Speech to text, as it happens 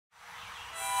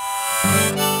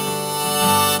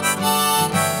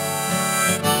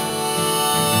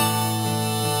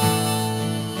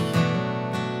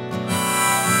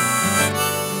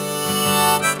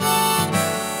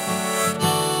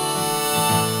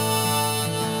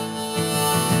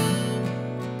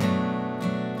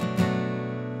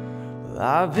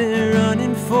I've been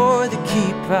running for the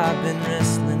keep, I've been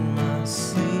wrestling my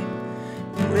sleep,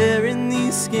 wearing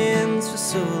these skins for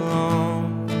so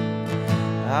long.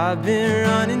 I've been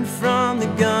running from the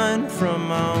gun, from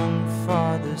my own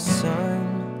father's son,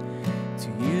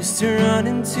 too used to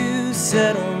running to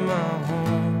settle my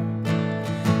home.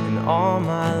 And all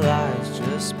my life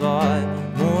just bought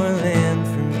more land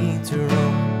for me to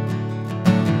roam.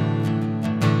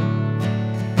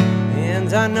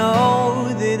 And I know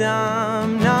that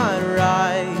I'm not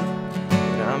right,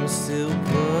 but I'm still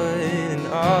putting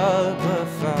up a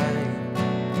fight.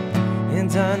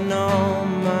 And I know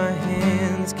my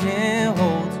hands can't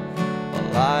hold a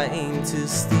line to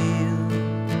steal.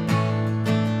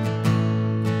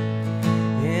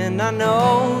 And I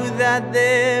know that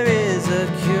there is a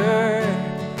cure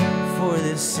for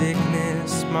this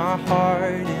sickness my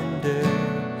heart endures,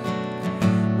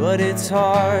 but it's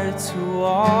hard to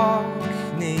walk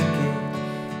naked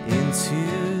into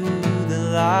the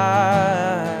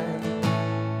light.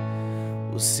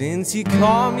 Well, since you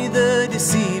called me the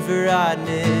deceiver, I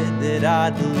admit that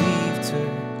I believed her.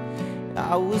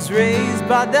 I was raised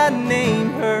by that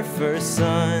name, her first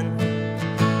son.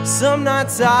 Some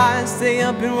nights I stay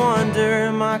up and wonder,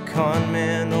 am I a con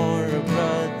man or a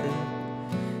brother?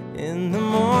 In the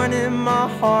morning my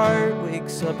heart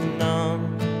wakes up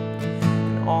numb,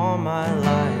 and all my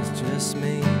lies just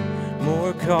made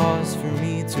more cause for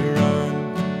me to run.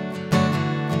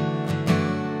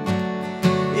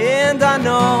 And I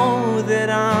know that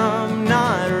I'm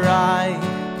not right,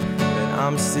 but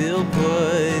I'm still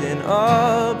putting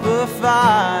up a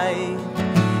fight.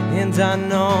 And I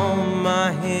know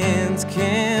my hands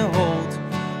can't hold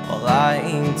all I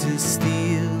aim to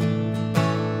steal.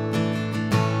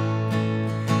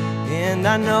 And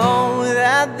I know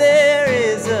that there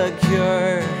is a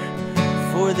cure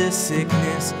for this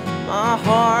sickness my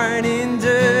heart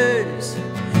endures,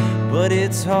 but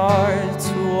it's hard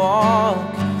to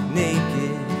walk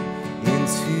naked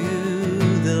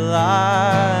into the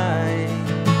light.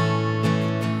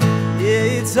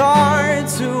 Yeah, it's hard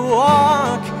to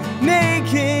walk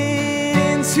naked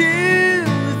into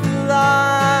the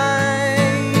light.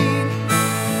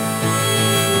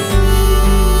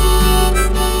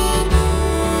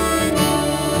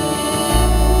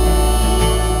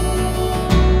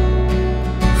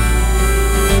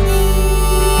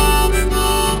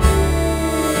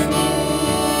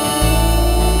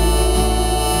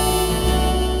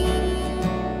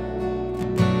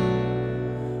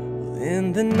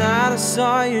 In the night I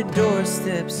saw your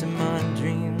doorsteps in my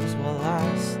dreams while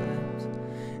I slept.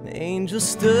 An angel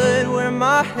stood where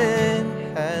my head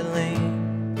had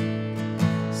lain.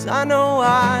 So I know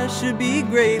I should be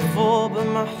grateful, but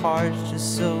my heart's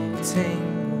just so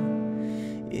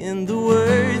tangled in the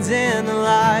words and the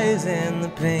lies and the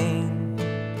pain.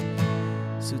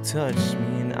 So touch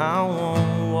me and I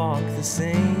won't walk the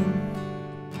same.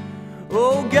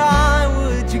 Oh God,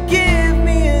 would you give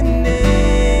me a name?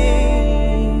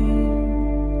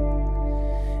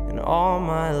 All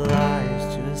my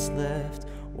life just left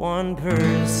one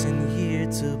person here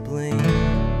to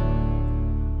blame.